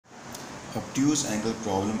Obtuse angle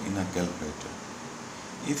problem in a calculator.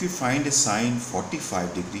 If you find a sine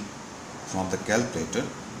 45 degree from the calculator,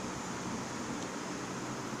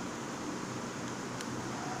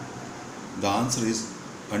 the answer is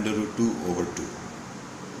under root 2 over 2.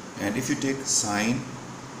 And if you take sine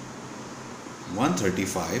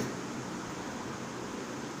 135,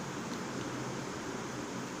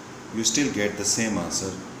 you still get the same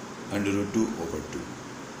answer, under root 2 over 2.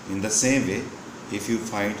 In the same way, if you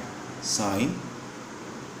find sine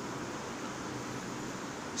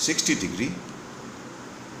 60 degree,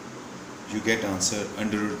 you get answer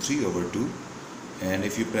under root 3 over 2. And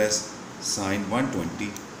if you press sine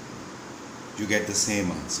 120, you get the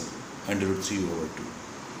same answer, under root 3 over 2.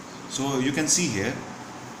 So you can see here,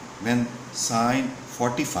 when sine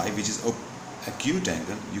 45, which is acute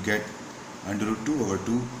angle, you get under root 2 over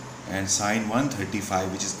 2, and sine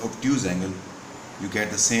 135, which is obtuse angle, you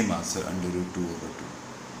get the same answer, under root 2 over 2.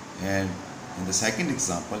 And in the second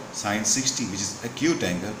example, sine 60, which is acute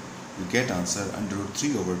angle, you get answer under root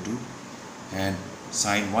 3 over 2, and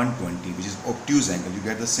sine 120, which is obtuse angle, you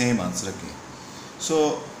get the same answer again.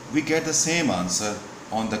 So we get the same answer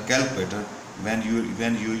on the calculator when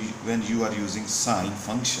you are using sine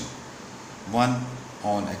function, one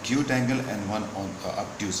on acute angle and one on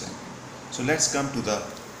obtuse angle. So let's come to the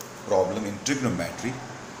problem in trigonometry.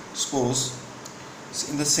 Suppose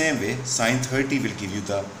in the same way, sine 30 will give you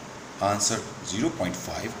the answer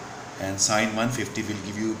 0.5 and sine 150 will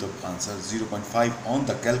give you the answer 0.5 on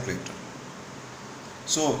the calculator.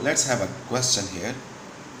 So let's have a question here.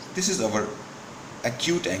 This is our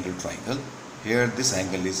acute angle triangle. Here this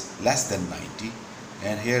angle is less than 90,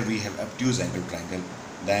 and here we have obtuse angle triangle.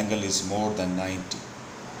 The angle is more than 90.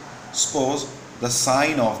 Suppose the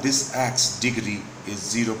sine of this x degree is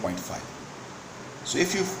 0.5. So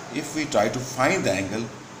if we try to find the angle,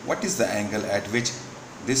 what is the angle at which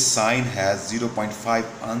this sine has 0.5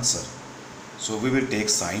 answer? So we will take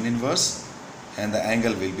sine inverse and the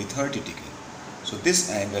angle will be 30 degree. So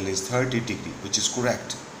this angle is 30 degree, which is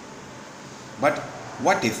correct. But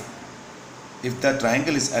what if the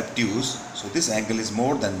triangle is obtuse, so this angle is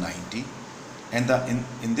more than 90, and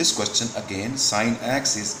in this question again sine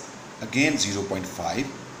x is again 0.5.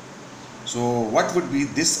 So what would be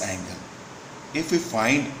this angle? If we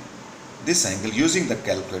find this angle using the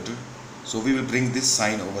calculator, so we will bring this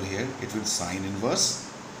sine over here, it will sine inverse,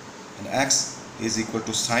 and x is equal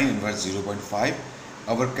to sine inverse 0.5.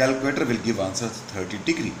 Our calculator will give answer 30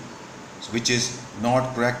 degree, so which is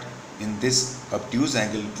not correct in this obtuse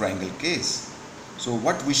angle triangle case. So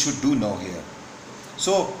what we should do now here?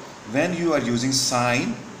 So when you are using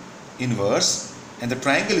sine inverse and the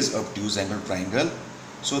triangle is obtuse angle triangle,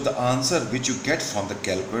 so the answer which you get from the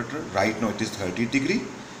calculator, right now it is 30 degree.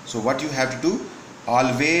 So what you have to do,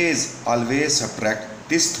 always subtract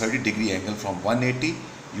this 30 degree angle from 180,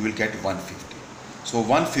 you will get 150. So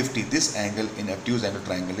 150, this angle in obtuse angle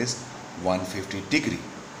triangle is 150 degree.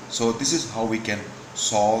 So this is how we can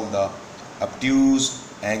solve the obtuse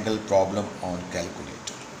angle problem on calculator.